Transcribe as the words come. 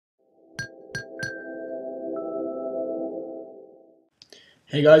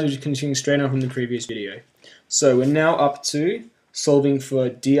Hey guys, we're just continuing straight on from the previous video. So we're now up to solving for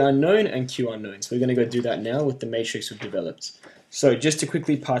D unknown and Q unknown. So we're going to go do that now with the matrix we've developed. So just to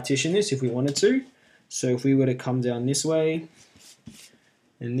quickly partition this if we wanted to. So if we were to come down this way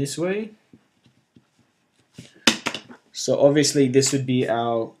and this way. So obviously this would be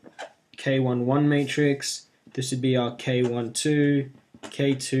our K11 matrix. This would be our K12,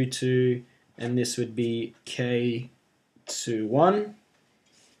 K22, and this would be K21.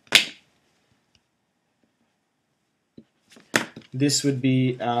 This would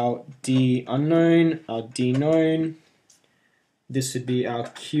be our D unknown, our D known. This would be our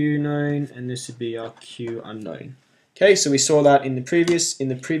Q known, and this would be our Q unknown. Okay, so we saw that in the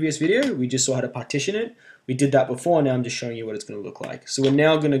previous video. We just saw how to partition it. We did that before. Now I'm just showing you what it's going to look like. So we're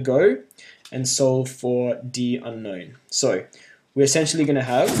now going to go and solve for D unknown. So we're essentially going to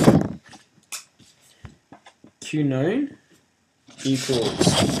have Q known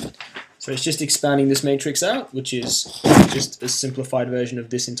equals. So it's just expanding this matrix out, which is just a simplified version of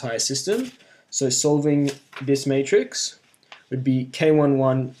this entire system. So solving this matrix would be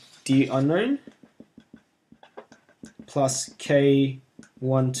K11 D unknown plus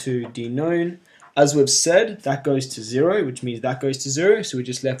K12 D known. As we've said, that goes to 0, which means that goes to 0, so we're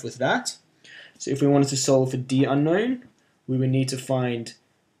just left with that. So if we wanted to solve for D unknown, we would need to find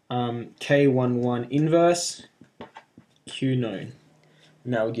K11 inverse Q known.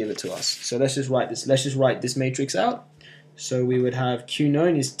 Now will give it to us. So let's just write this. Let's just write this matrix out. So we would have Q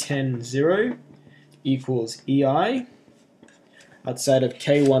known is 10, 0 equals EI outside of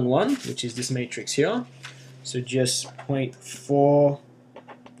K11, which is this matrix here. So just 0.4,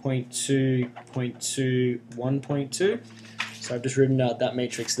 0.2, 0.2, 1.2. So I've just written out that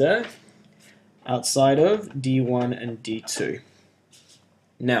matrix there outside of D1 and D2.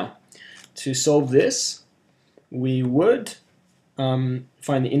 Now, to solve this, we would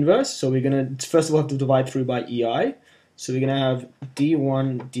find the inverse. So we're going to first of all have to divide through by EI. So we're going to have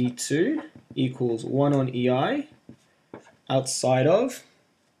D1, D2 equals 1 on EI outside of